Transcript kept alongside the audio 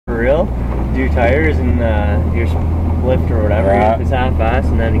For real? Do tires and your lift or whatever. Yeah. If it's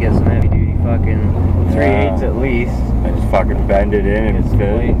half-assed, and then get some heavy-duty fucking 3/8 at least. I just fucking bend it in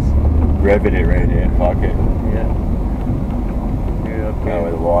and rivet it right in. Fuck it. Yeah. Okay. That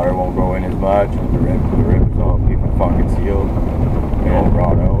way the water won't go in as much. The ribs all keep it fucking sealed. They won't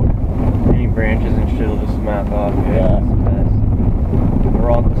rot out. Any branches and shit will just snap off. Yeah. That's the best. The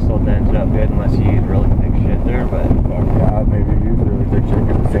rock will still dent it up good unless you use really thick shit there, but. Fuck yeah, maybe use really thick shit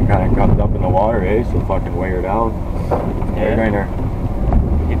because this thing kind of comes up in the water, eh? So fucking weigh her down. Yeah. Grinder.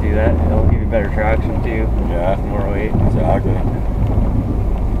 You could do that. It'll give you better traction too. Yeah. More weight. Exactly.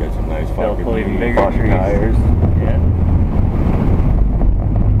 Get some nice fucking pull even bigger fucking trees. tires. Yeah.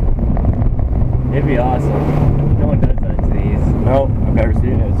 It'd be awesome. No one does that to these. No, I've never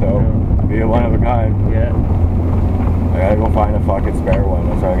seen it, so be a one of a kind. Yeah. I gotta go find a fucking spare one.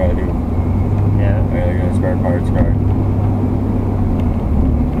 That's what I gotta do. Yeah. I gotta get a spare parts card.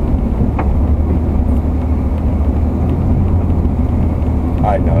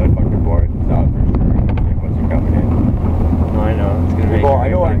 I know the fucking board is out for sure. Like once you're coming in. I know. It's gonna make. Well, I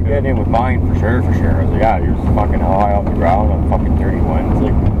know I'm getting in with mine for sure. I was like, yeah, you're fucking high off the ground on fucking 31. It's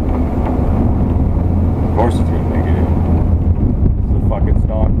like, of course it's gonna make it in. This is a fucking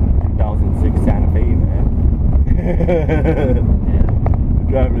stock 2006 Santa Fe, man. Yeah.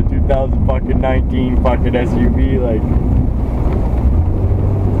 Driving a 2019 fucking SUV, like.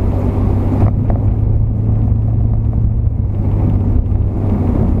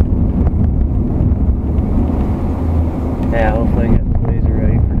 Yeah, hopefully I get the Blazer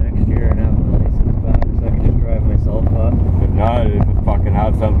ready for next year and have the license back so I can just drive myself up. If not, if it fucking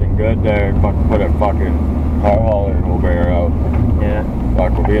have something good there, fucking put a fucking car hauler and we'll bring her out. Yeah.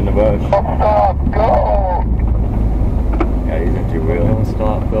 Fuck, we'll be in the bush. Stop, go! Yeah, he's in two wheels. Don't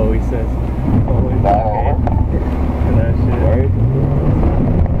stop, go, he says. Holy fuck, eh? For that shit. Right?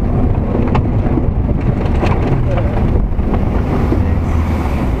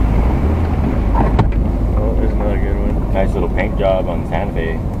 Oh, there's another good one. Nice little paint job on Santa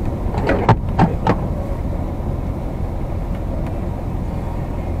Fe.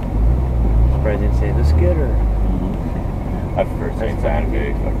 Surprised you didn't say the Skidder. That's the first thing Santa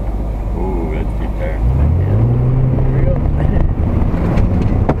Fe. Ooh, that's deep there.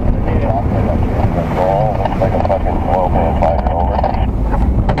 Like a fucking oil pan fighter over.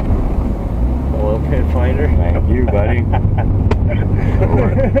 Oil pan finder. Thank you, buddy.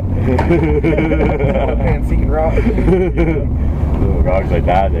 Oil pan seeking rock. Little rocks like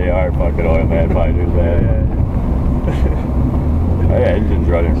that, they are fucking oil man fighters, man. Oh, yeah, engine's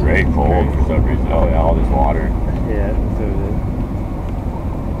running great cold for some reason. Oh yeah, all this water. Yeah, so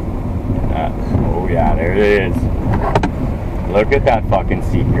Oh yeah, there it is. Look at that fucking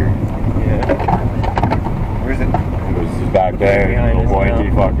seeker. yeah. Where's it? It was just back there, Behind little us pointy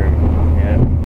now. fucker.